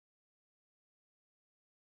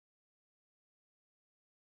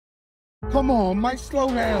Come on, Mike, slow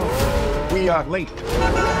down. We are late.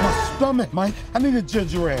 My stomach, Mike. I need a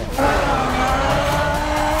ginger ale.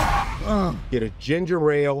 Get a ginger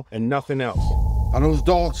ale and nothing else. Are those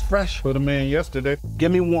dogs fresh? Put them in yesterday. Give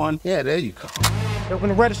me one. Yeah, there you go. Open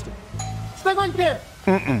the register. Stay right there.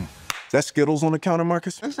 That Skittles on the counter,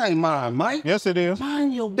 Marcus? This ain't mine, Mike. Yes, it is.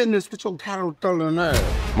 Mind your business with your cattle throwing nerve.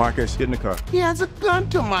 Marcus, get in the car. He has a gun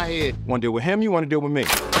to my head. Want to deal with him? You want to deal with me?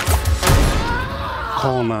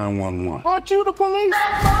 Call 911. Aren't you the police?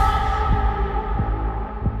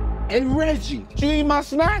 Hey, Reggie, did you eat my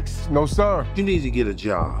snacks? No, sir. You need to get a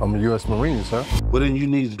job. I'm a U.S. Marine, sir. Well, then you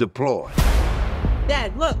need to deploy.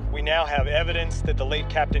 Dad, look. We now have evidence that the late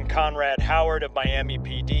Captain Conrad Howard of Miami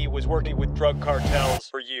PD was working with drug cartels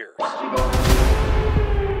for years.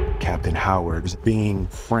 Captain Howard's being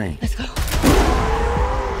framed. Let's go.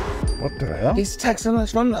 What the hell? He's texting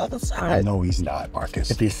us from the other side. No, he's not, Marcus.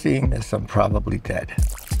 If he's seeing this, I'm probably dead.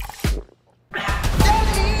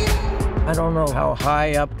 I don't know how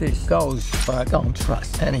high up this goes, but I don't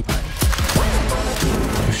trust anybody.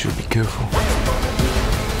 You should be careful.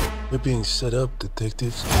 You're being set up,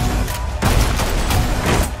 detectives.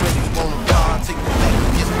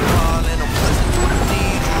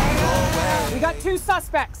 We got two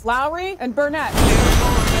suspects, Lowry and Burnett.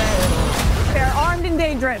 They're armed and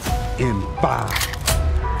dangerous. In 5,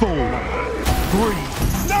 4, 3.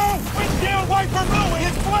 No! We can't wait for Louis!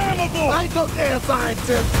 It's flammable! I ain't no damn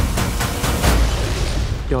scientist.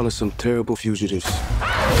 Y'all are some terrible fugitives.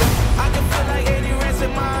 I can feel like 80 rats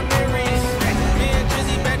in my memories. Me and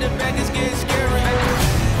Drizzy back to back is getting scary.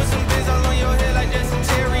 Put some bins all on your head like Jason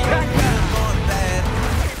Terry. Going bad.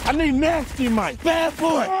 I need nasty Mike. Bad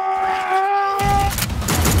boy.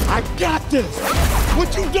 I got this.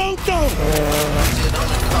 What you don't do?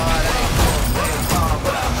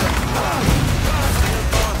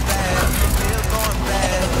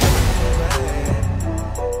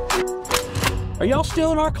 Are y'all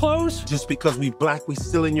still in our clothes? Just because we black, we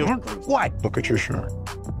still in your... What? Look at your shirt.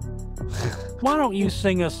 Why don't you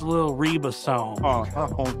sing us a little Reba song?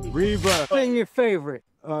 Reba. Sing your favorite.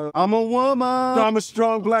 I'm a woman. I'm a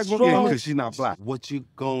strong black woman. Yeah, because she's not black. What you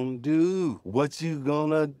gonna do? What you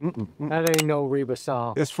gonna... That ain't no Reba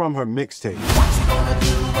song. It's from her mixtape. What you gonna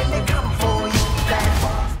do when they come for